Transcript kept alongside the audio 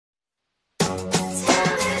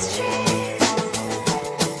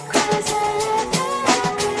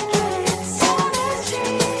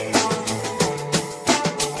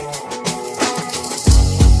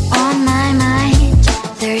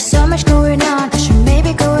So much going on, I should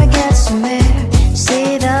maybe go and get some air.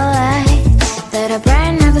 See the lights that are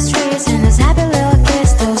brighten up the streets, and those happy little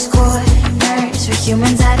kids, those corners where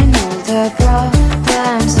humans hiding all the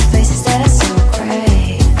problems, the faces that are so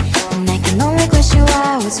gray. And I can only question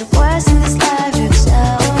why, what's the worst in this life, you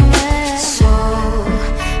tell me. So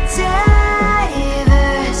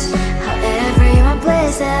diverse, how everyone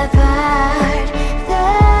plays their part. The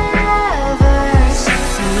verse,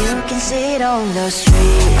 and you can see it on the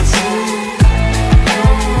streets.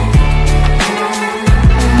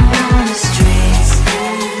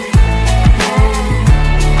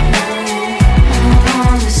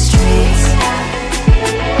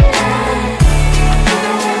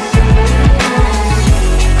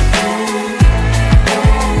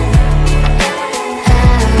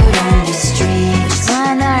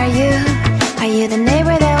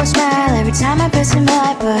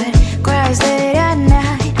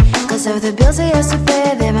 Of the bills I used to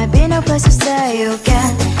pay, there might be no place to stay. You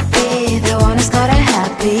can't be the one who's got a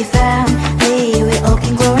happy family. We all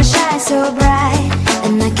can glow and shine so bright,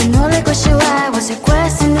 and I can only question why. What's your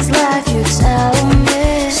quest in this life, you tell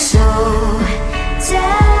me. So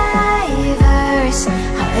diverse,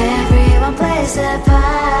 how everyone plays their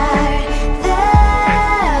part. The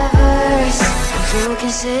verse, you can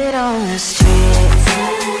sit on the streets.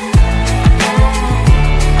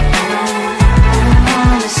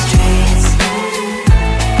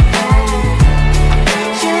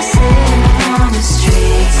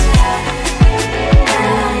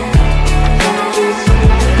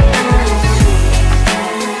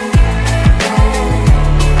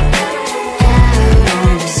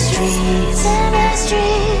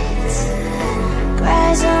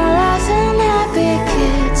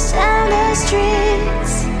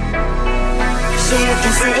 You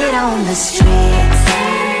can sit on the streets. On the streets. On the streets.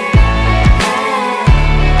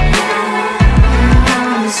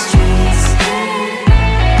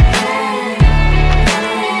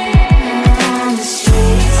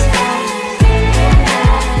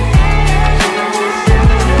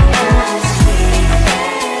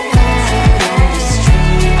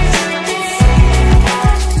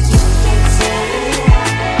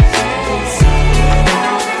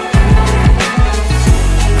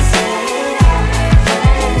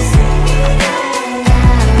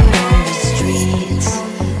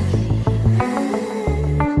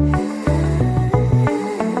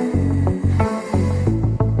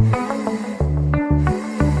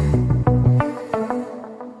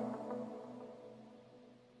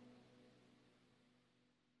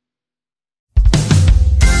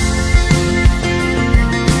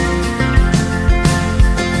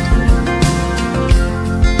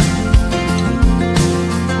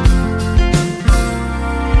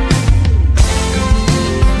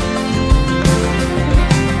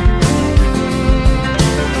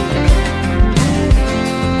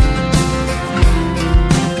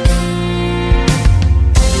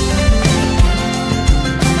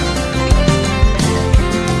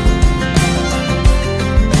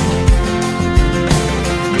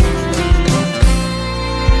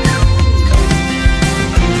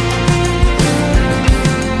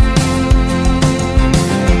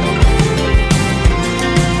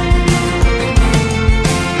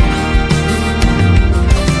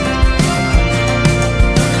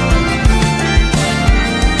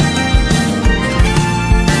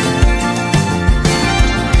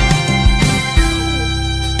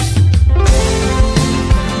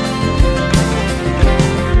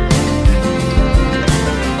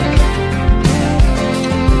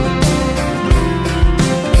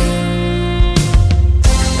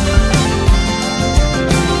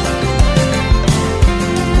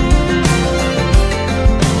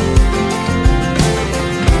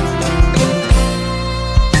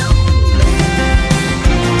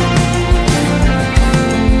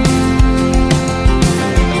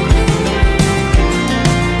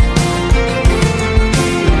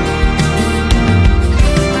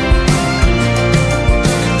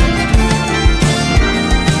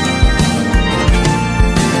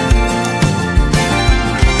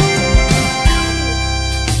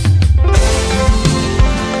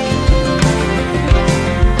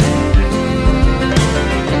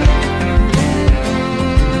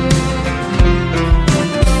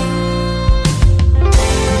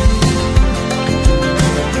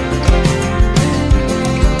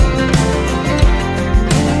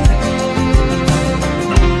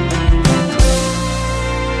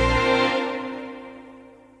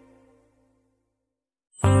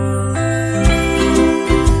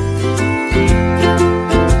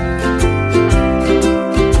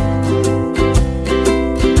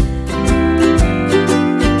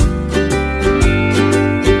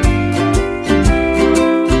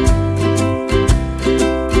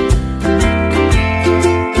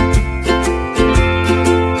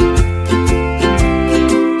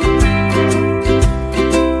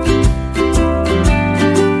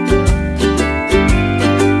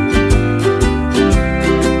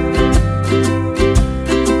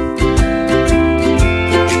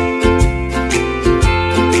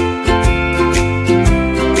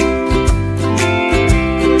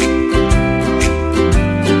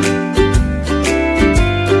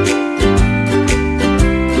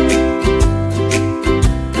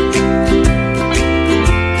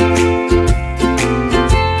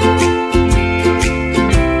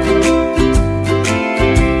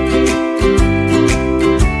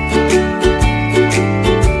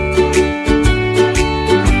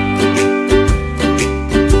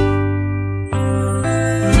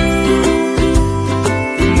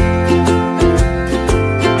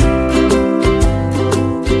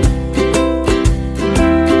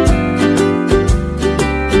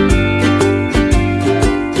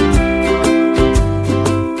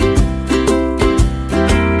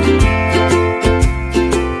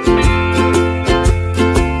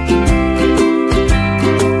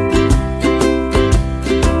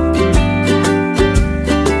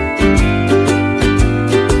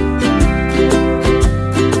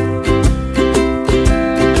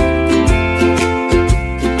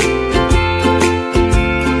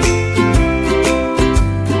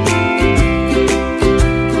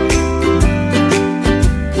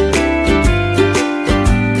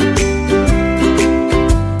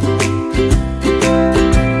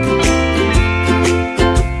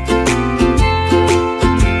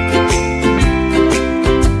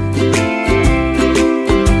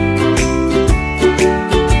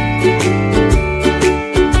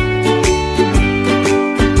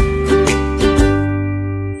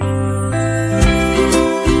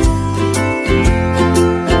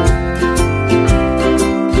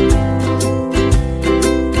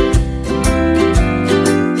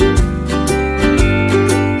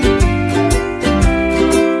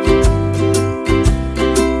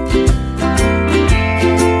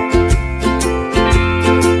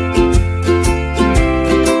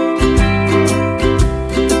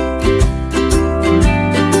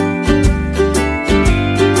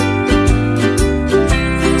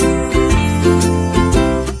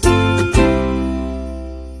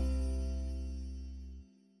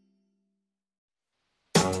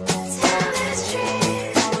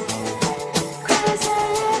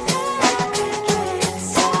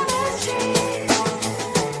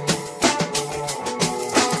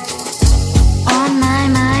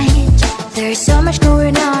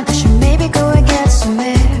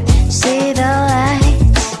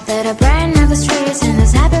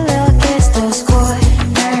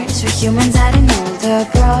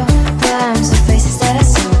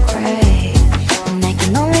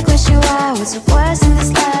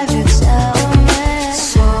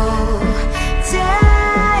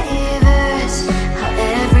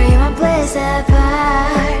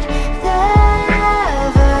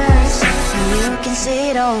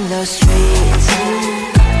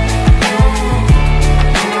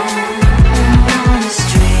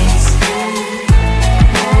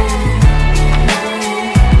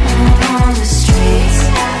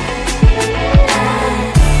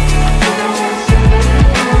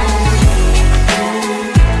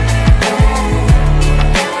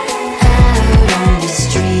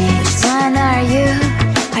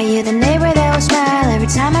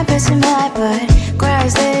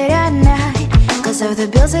 the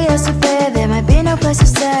bills I used to pay, there might be no place to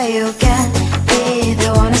stay. You can't be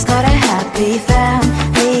the one who's got a happy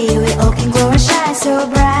family. We all can glow and shine so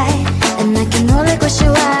bright, and I can only question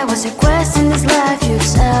why. What's your quest in this life? You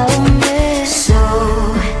tell me. So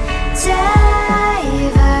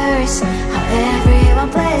diverse, how everyone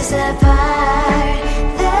plays their part.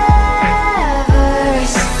 Their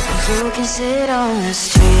verse, you can sit on the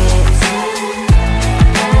street.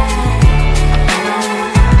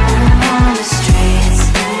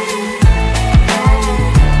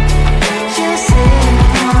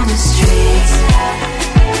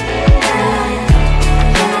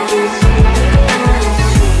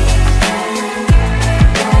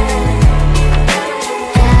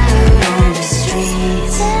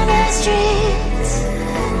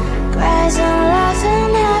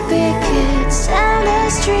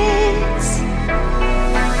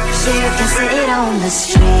 On the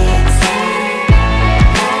street.